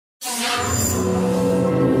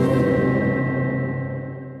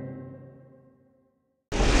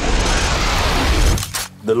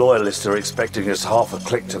The Loyalists are expecting us half a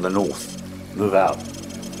click to the north. Move out.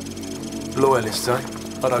 Loyalists, eh?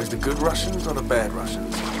 Are those the good Russians or the bad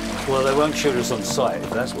Russians? Well, they won't shoot us on sight,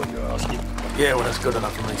 if that's what you're asking. Yeah, well, that's good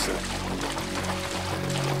enough for me, sir.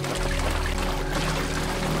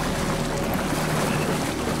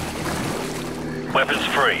 Weapons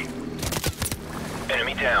free.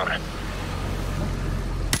 Enemy down.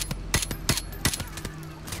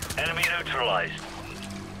 Enemy neutralized.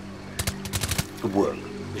 Good work.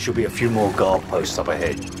 There should be a few more guard posts up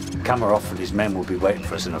ahead. Kamarov and his men will be waiting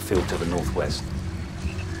for us in a field to the northwest.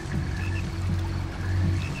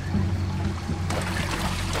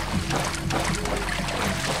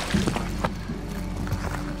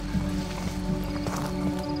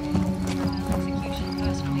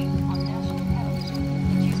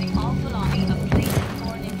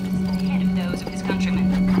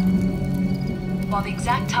 While the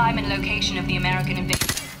exact time and location of the American invasion...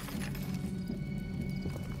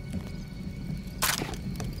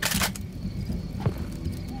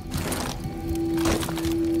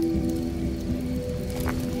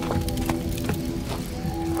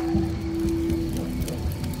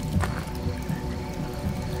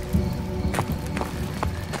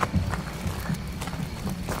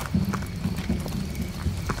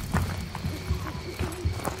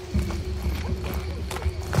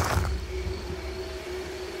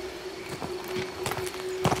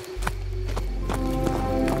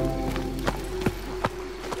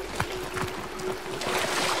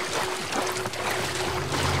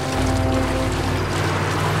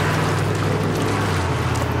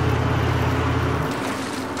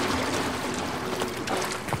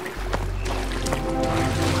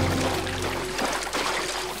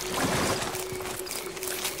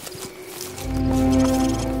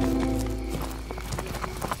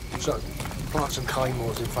 So, plant some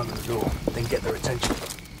claymores in front of the door, then get their attention.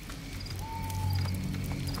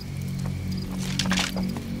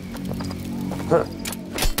 Huh.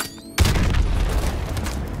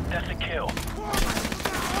 That's a kill.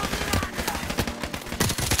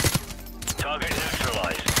 Target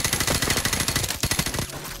neutralized.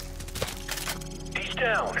 He's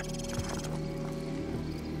down.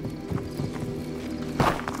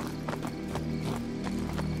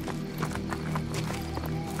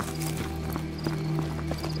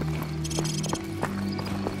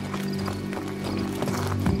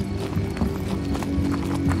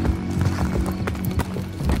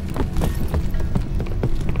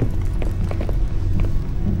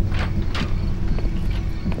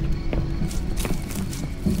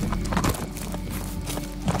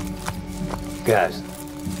 Guys,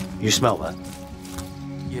 you smell that?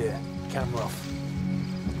 Yeah, camera off.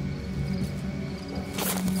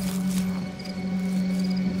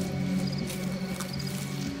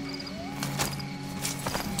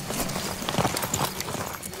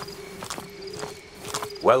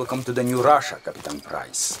 Welcome to the new Russia, Captain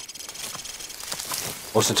Price.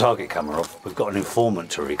 What's the target, Kamarov? We've got an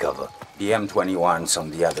informant to recover. The M21's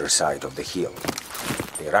on the other side of the hill.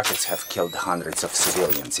 The rockets have killed hundreds of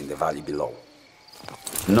civilians in the valley below.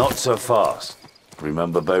 Not so fast.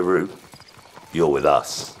 Remember Beirut? You're with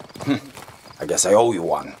us. I guess I owe you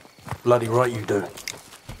one. Bloody right you do.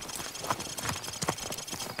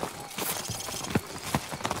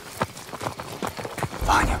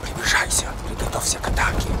 Ваня, приближайся. Приготовься к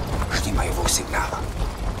атаке. Жди моего сигнала.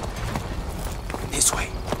 This way.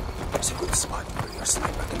 There's a good spot where your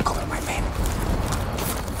sniper can cover my men.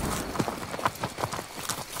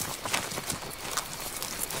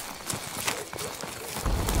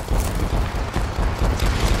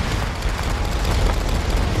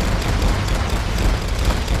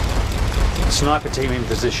 Sniper team in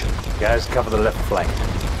position. Guys, cover the left flank.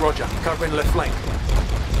 Roger, covering left flank.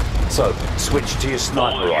 So, switch to your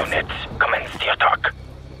sniper All rifle. units, commence the attack.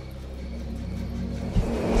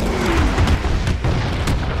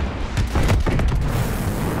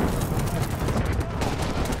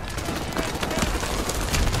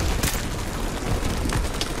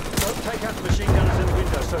 Don't take out the machine gunners in the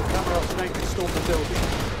window so Kamarov's men can storm the building.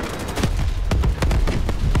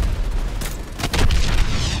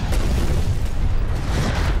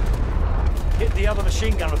 Hit the other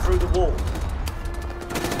machine gunner through the wall.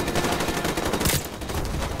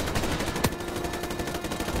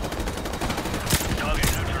 Target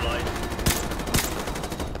neutralized.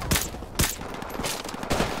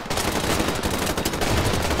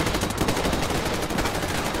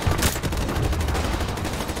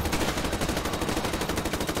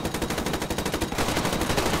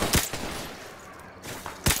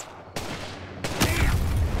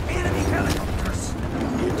 Enemy helicopters!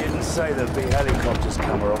 You didn't say there'd be helicopters,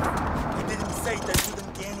 Kamarov. You didn't say there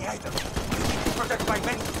wouldn't be any either. You need to protect my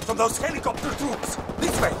men from those helicopter troops.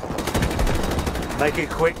 This way. Make it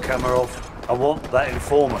quick, Kamarov. I want that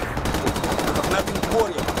informant. You have nothing to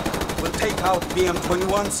worry about. We'll take out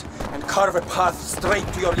BM-21s and carve a path straight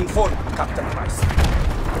to your informant, Captain Price.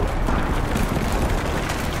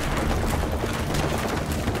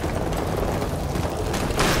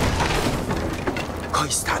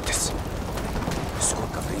 Какой статус?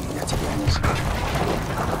 Сколько времени тебе нужно?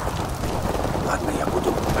 Ладно, я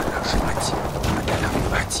буду поражать,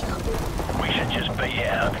 одолевать их. We should just beat it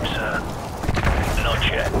out of him, sir. Not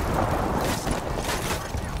yet.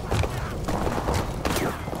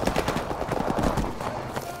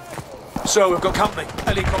 So, we've got company.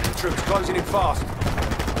 Helicopter troops closing in fast.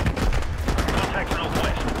 Contact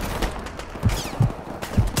northwest.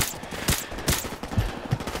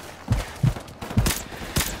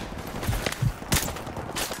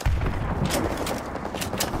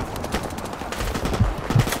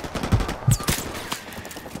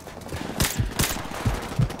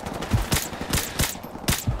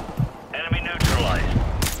 Enemy neutralized.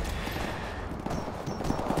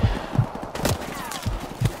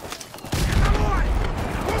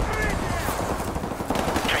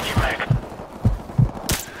 Changing back.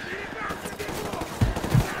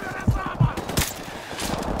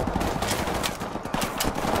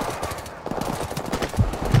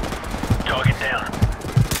 Target down.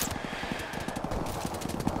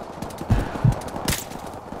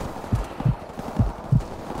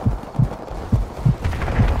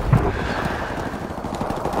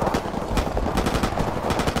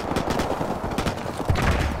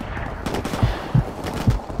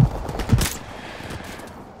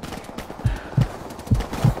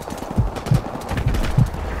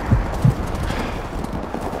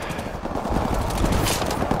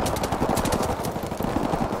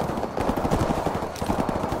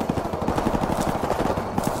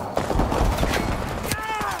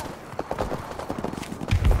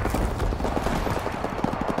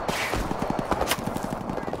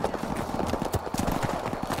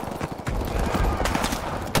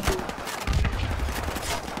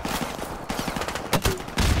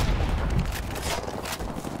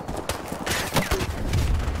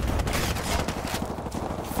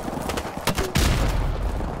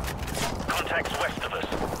 Contacts west of us.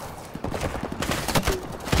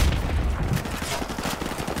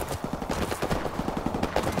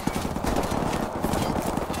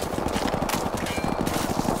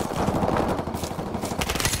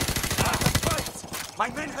 Right! My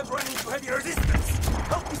men have run into heavy resistance.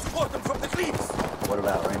 Help me support them from the cliffs. What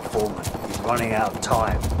about our informant? He's running out of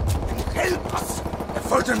time. Help us! The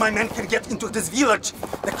further my men can get into this village,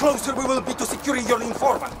 the closer we will be to securing your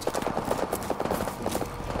informant.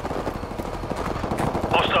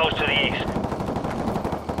 Hostiles to the east.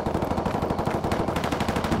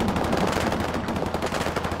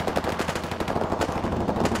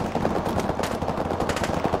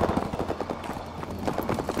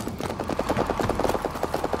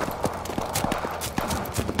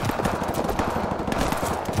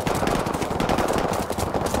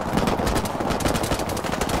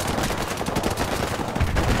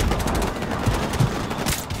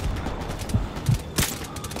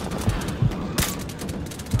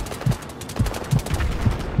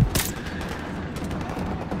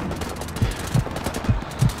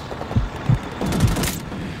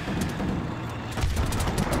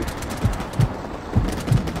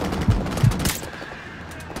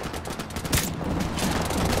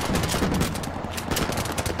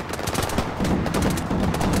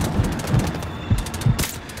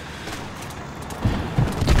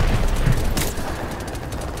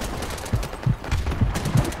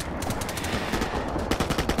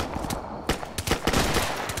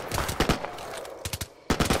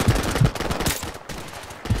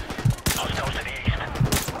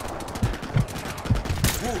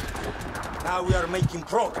 Now we are making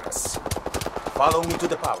progress. Follow me to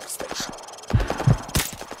the power station.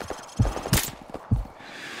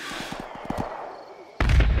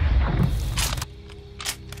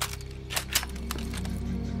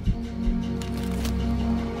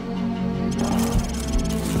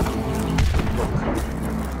 Look,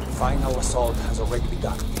 final assault has already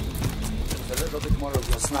begun. With a little bit more of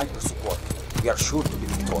your sniper support, we are sure to be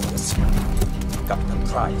victorious. Captain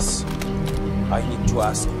Price, I need to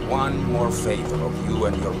ask one more favor of you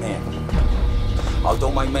and your men.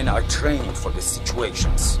 Although my men are trained for these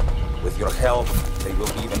situations, with your help, they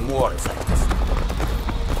will be even more effective.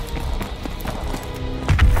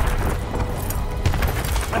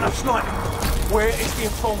 Enough sniping. Where is the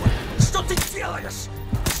informant? Что ты делаешь?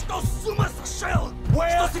 Что с ума сошел?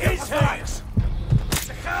 Where Что тебе is he? позволяешь?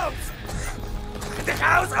 The house! The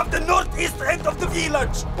house of the northeast end of the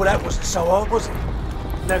village! Well, that wasn't so hard, was it?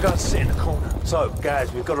 Now go and sit in the corner. So,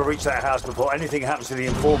 guys, we've got to reach that house before anything happens to the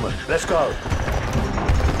informant. Let's go.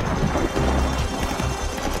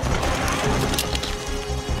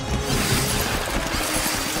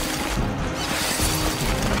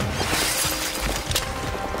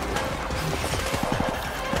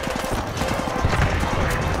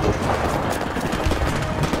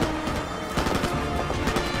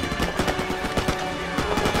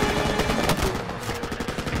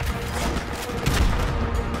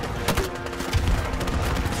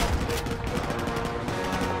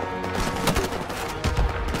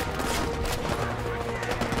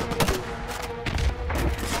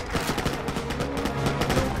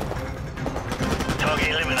 Target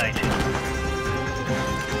eliminated.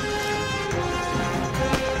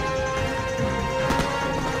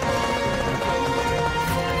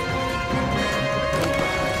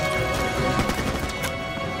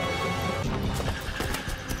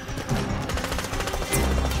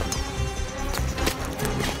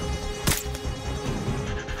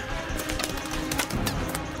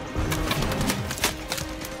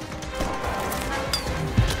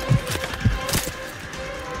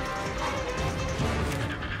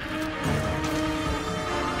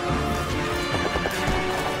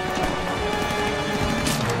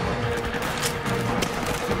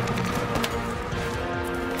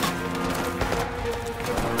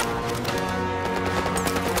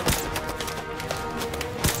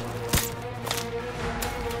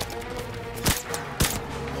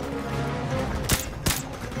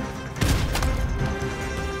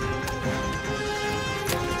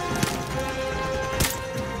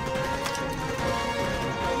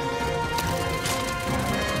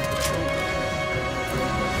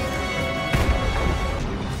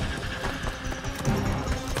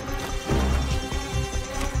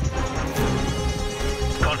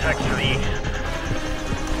 Contact to the east.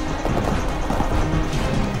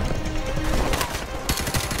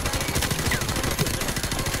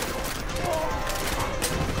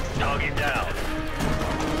 Target down.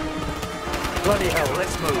 Bloody hell,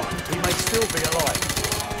 let's move. He may still be alive.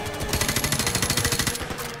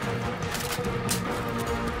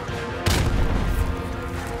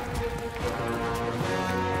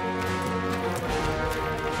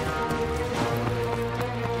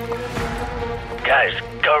 Guys,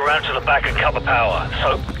 go around to the back and cut the power.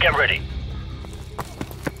 So, get ready.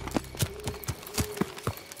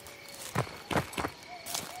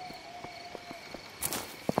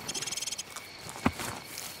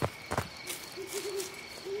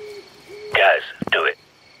 Guys, do it.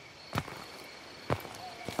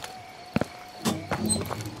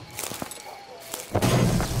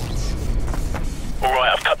 All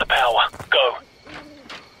right, I've cut the power. Go.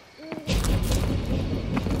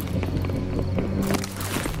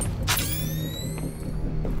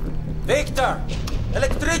 Виктор!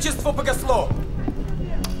 Электричество погасло!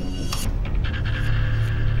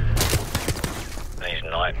 These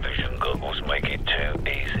night vision goggles make it too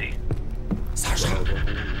easy. Саша!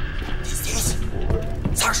 Ты здесь?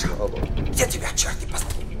 Саша! Где тебя, черти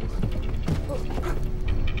посты?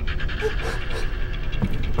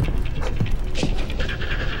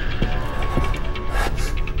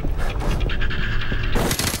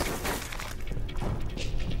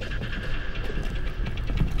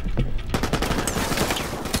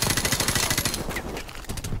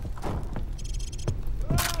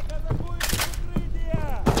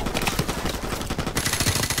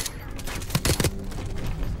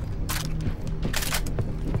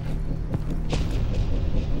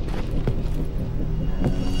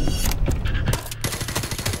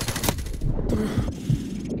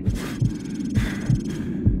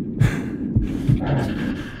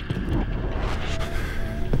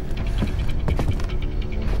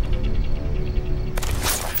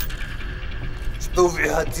 Что вы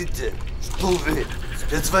хотите? Что вы?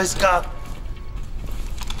 Спецвойска?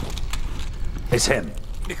 It's him.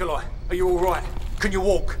 Nikolai, are you all right? Can you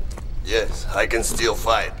walk? Yes, I can still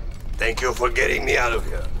fight. Thank you for getting me out of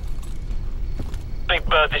here. Big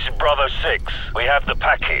Bird, this is Bravo 6. We have the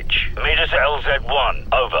package. Meet us at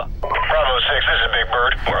LZ1. Over. Bravo 6, this is Big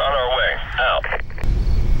Bird. We're on our way. Out.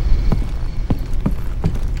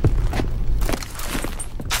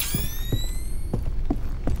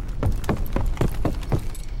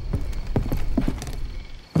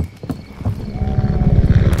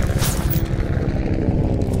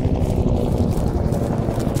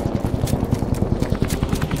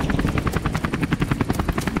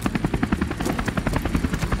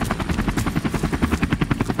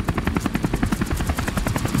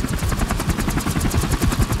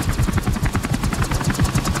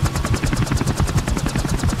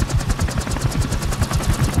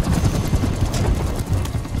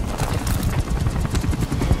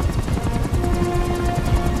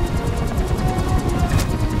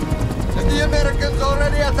 Americans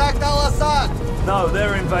already attacked Al-Assad. No,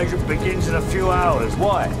 their invasion begins in a few hours.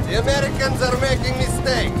 Why? The Americans are making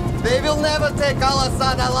mistake. They will never take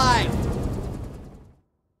Al-Assad alive.